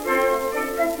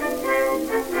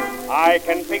I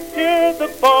can picture the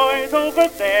boys over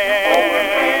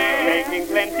there, making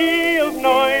plenty of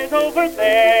noise over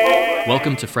there.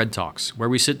 Welcome to FredTalks, where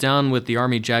we sit down with the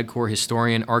Army JAG Corps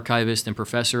historian, archivist, and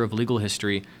professor of legal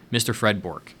history, Mr. Fred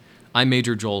Borch. I'm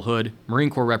Major Joel Hood, Marine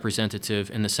Corps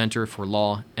representative in the Center for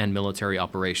Law and Military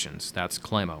Operations, that's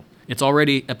CLAMO. It's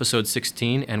already episode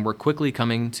 16, and we're quickly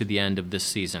coming to the end of this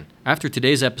season. After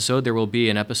today's episode, there will be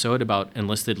an episode about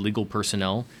enlisted legal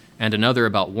personnel and another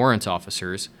about warrant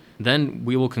officers. Then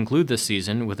we will conclude this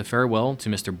season with a farewell to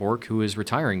Mr. Borch, who is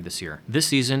retiring this year. This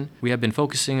season, we have been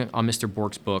focusing on Mr.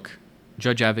 Borch's book,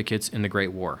 Judge Advocates in the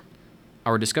Great War.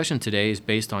 Our discussion today is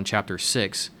based on Chapter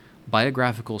 6,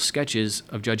 Biographical Sketches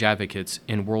of Judge Advocates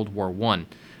in World War I.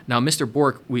 Now, Mr.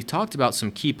 Borch, we've talked about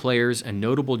some key players and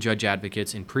notable judge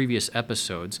advocates in previous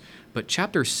episodes, but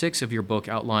Chapter 6 of your book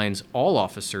outlines all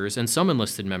officers and some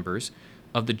enlisted members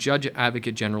of the Judge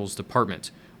Advocate General's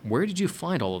Department. Where did you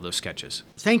find all of those sketches?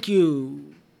 Thank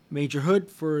you, Major Hood,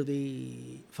 for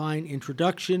the fine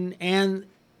introduction. And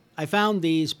I found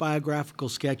these biographical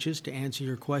sketches, to answer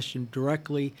your question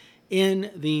directly, in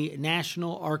the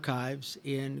National Archives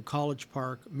in College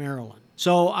Park, Maryland.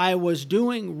 So I was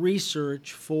doing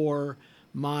research for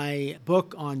my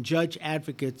book on judge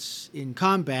advocates in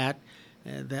combat,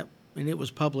 and it was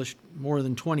published more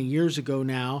than 20 years ago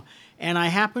now, and I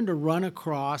happened to run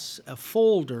across a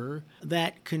folder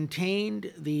that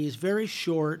contained these very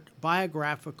short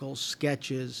biographical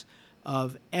sketches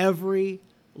of every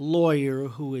lawyer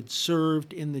who had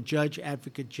served in the Judge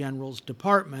Advocate General's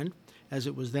Department, as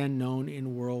it was then known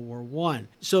in World War I.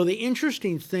 So the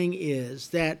interesting thing is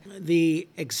that the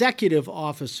executive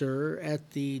officer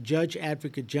at the Judge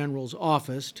Advocate General's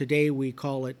office, today we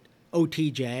call it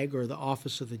OTJAG, or the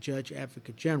Office of the Judge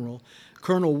Advocate General,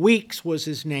 Colonel Weeks was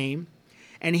his name,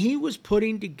 and he was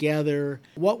putting together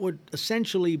what would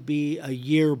essentially be a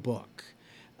yearbook,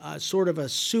 sort of a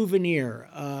souvenir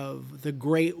of the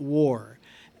Great War,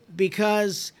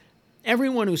 because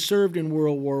everyone who served in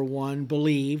World War I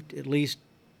believed, at least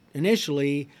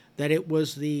initially, that it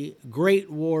was the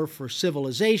great war for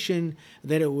civilization,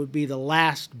 that it would be the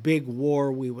last big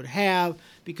war we would have,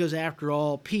 because after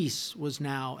all, peace was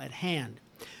now at hand.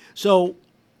 So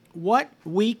what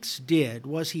Weeks did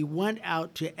was he went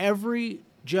out to every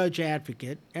judge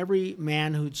advocate, every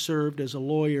man who'd served as a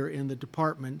lawyer in the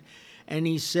department, and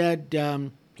he said,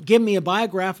 give me a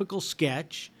biographical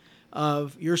sketch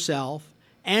of yourself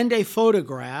and a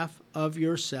photograph of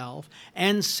yourself,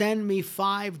 and send me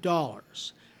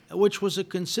 $5, which was a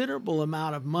considerable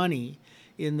amount of money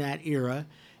in that era,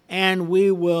 and we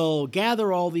will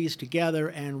gather all these together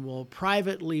and we'll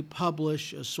privately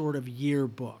publish a sort of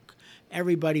yearbook.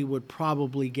 Everybody would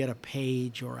probably get a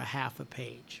page or a half a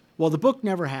page. Well, the book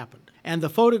never happened, and the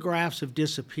photographs have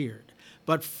disappeared.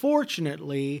 But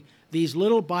fortunately, these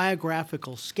little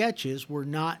biographical sketches were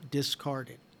not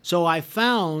discarded. So I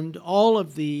found all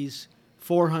of these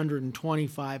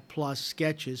 425 plus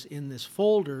sketches in this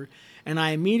folder, and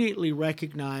I immediately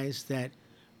recognized that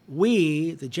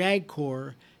we, the JAG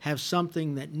Corps, have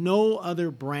something that no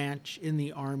other branch in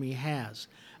the Army has,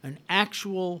 an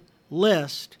actual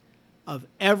list of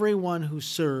everyone who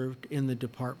served in the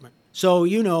department. So,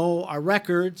 you know, our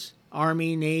records,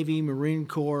 Army, Navy, Marine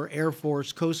Corps, Air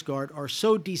Force, Coast Guard, are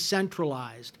so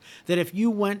decentralized that if you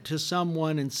went to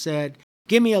someone and said,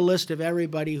 give me a list of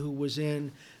everybody who was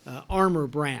in armor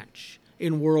branch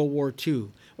in World War II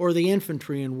or the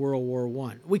infantry in World War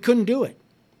I. We couldn't do it.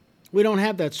 We don't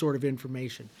have that sort of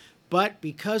information. But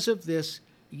because of this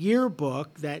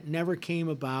yearbook that never came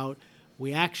about,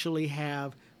 we actually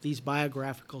have these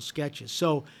biographical sketches.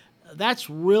 So that's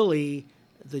really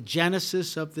the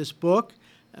genesis of this book,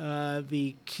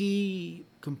 the key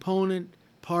component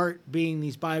part being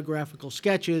these biographical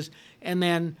sketches, and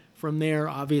then from there,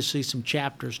 obviously, some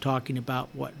chapters talking about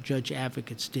what judge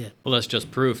advocates did. Well, that's just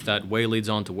proof that way leads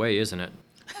on to way, isn't it?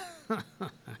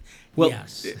 Well,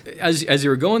 yes. As you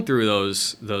were going through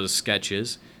those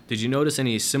sketches, did you notice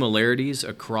any similarities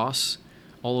across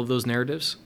all of those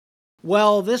narratives?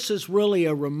 Well, this is really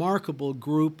a remarkable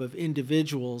group of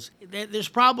individuals. There's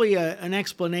probably an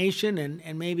explanation,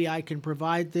 and maybe I can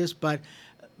provide this, but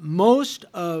most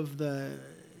of the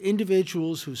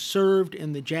individuals who served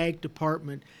in the JAG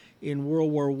department in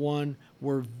World War I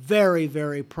were very,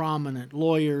 very prominent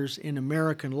lawyers in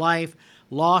American life,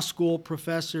 law school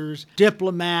professors,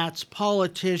 diplomats,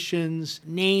 politicians,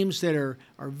 names that are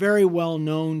very well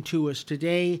known to us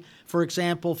today. For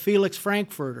example, Felix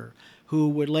Frankfurter, who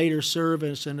would later serve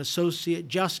as an associate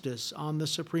justice on the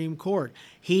Supreme Court.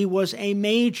 He was a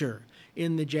major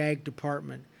in the JAG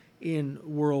department in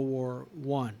World War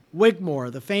I.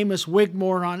 Wigmore, the famous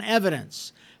Wigmore on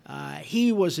evidence,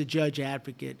 He was a judge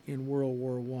advocate in World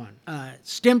War I.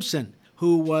 Stimson,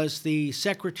 who was the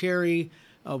Secretary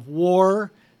of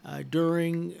War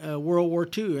during World War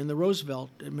II in the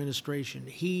Roosevelt administration,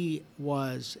 he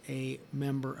was a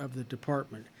member of the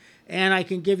department. And I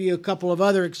can give you a couple of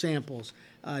other examples.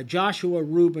 Joshua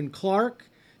Reuben Clark,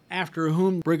 after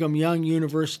whom Brigham Young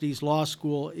University's law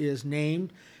school is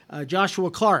named.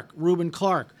 Reuben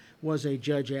Clark, was a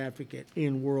judge advocate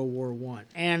in World War I.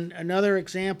 And another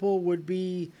example would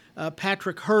be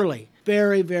Patrick Hurley,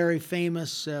 very, very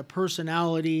famous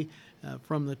personality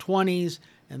from the 20s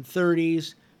and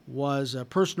 30s, was a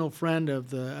personal friend of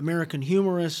the American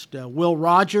humorist Will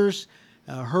Rogers.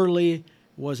 Hurley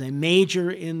was a major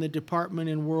in the department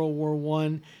in World War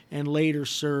I and later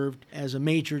served as a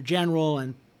major general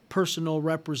and personal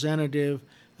representative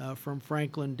from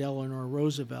Franklin Delano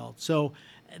Roosevelt. So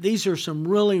these are some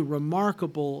really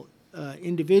remarkable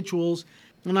individuals.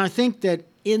 And I think that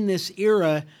in this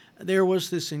era, there was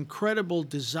this incredible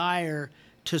desire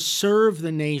to serve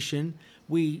the nation.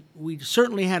 We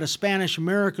certainly had a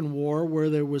Spanish-American War where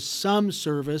there was some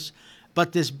service,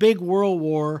 but this big world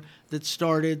war that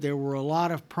started, there were a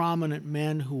lot of prominent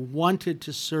men who wanted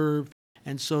to serve,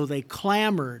 and so they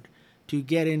clamored to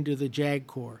get into the JAG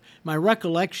Corps. My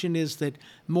recollection is that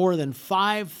more than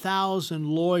 5,000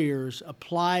 lawyers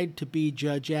applied to be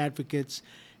judge advocates,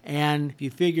 and if you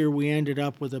figure we ended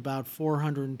up with about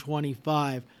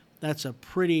 425, that's a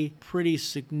pretty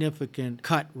significant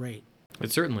cut rate.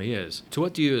 It certainly is. To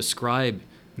what do you ascribe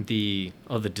the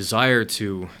desire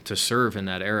to serve in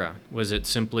that era? Was it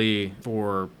simply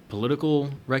for political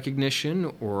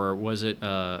recognition, or was it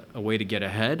a way to get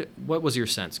ahead? What was your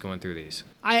sense going through these?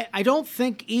 I don't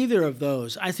think either of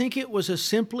those. I think it was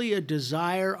simply a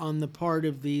desire on the part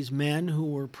of these men who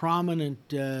were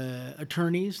prominent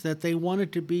attorneys that they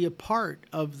wanted to be a part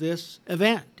of this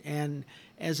event. And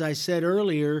as I said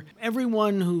earlier,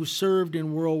 everyone who served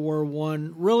in World War I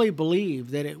really believed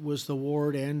that it was the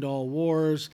war to end all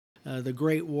wars, the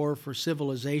Great War for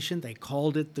Civilization. They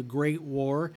called it the Great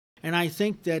War. And I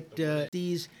think that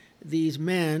these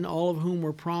men, all of whom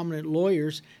were prominent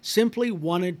lawyers, simply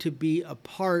wanted to be a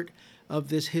part of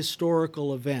this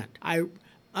historical event.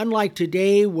 Unlike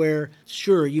today, where,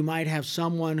 sure, you might have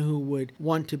someone who would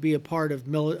want to be a part of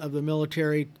the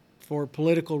military for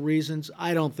political reasons,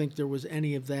 I don't think there was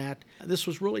any of that. This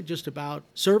was really just about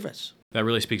service. That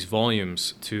really speaks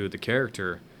volumes to the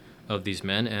character of these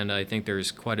men, and I think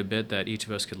there's quite a bit that each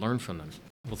of us could learn from them.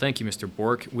 Well, thank you, Mr.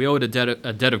 Borch. We owe a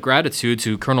debt of gratitude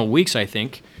to Colonel Weeks, I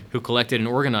think, who collected and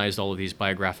organized all of these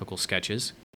biographical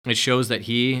sketches. It shows that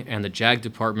he and the JAG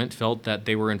department felt that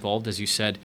they were involved, as you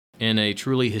said, in a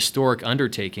truly historic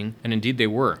undertaking, and indeed they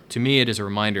were. To me, it is a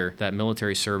reminder that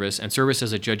military service and service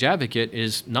as a judge advocate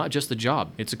is not just a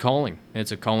job, it's a calling.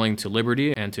 It's a calling to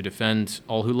liberty and to defend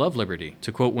all who love liberty.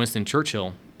 To quote Winston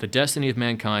Churchill, "The destiny of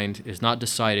mankind is not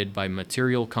decided by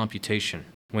material computation.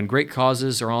 When great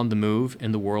causes are on the move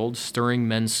in the world, stirring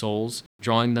men's souls,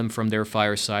 drawing them from their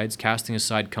firesides, casting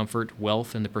aside comfort,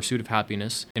 wealth, and the pursuit of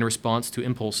happiness, in response to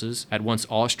impulses at once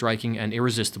awe-striking and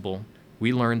irresistible,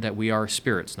 we learn that we are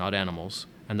spirits, not animals,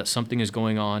 and that something is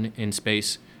going on in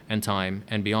space and time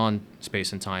and beyond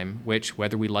space and time, which,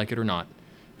 whether we like it or not,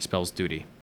 spells duty."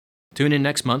 Tune in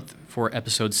next month for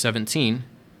episode 17,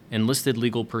 Enlisted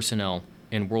Legal Personnel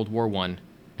in World War I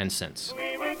and Since.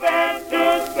 We were glad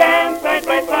to stand side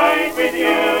by side with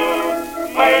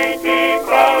you, mighty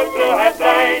proud to have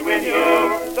died with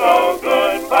you. So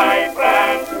goodbye,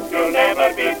 France, you'll never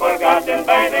be forgotten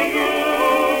by the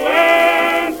USA.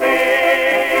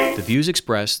 The views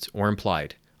expressed or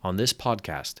implied on this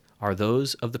podcast are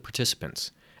those of the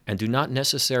participants and do not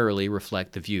necessarily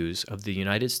reflect the views of the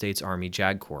United States Army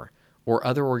JAG Corps or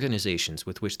other organizations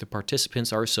with which the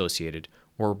participants are associated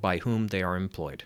or by whom they are employed.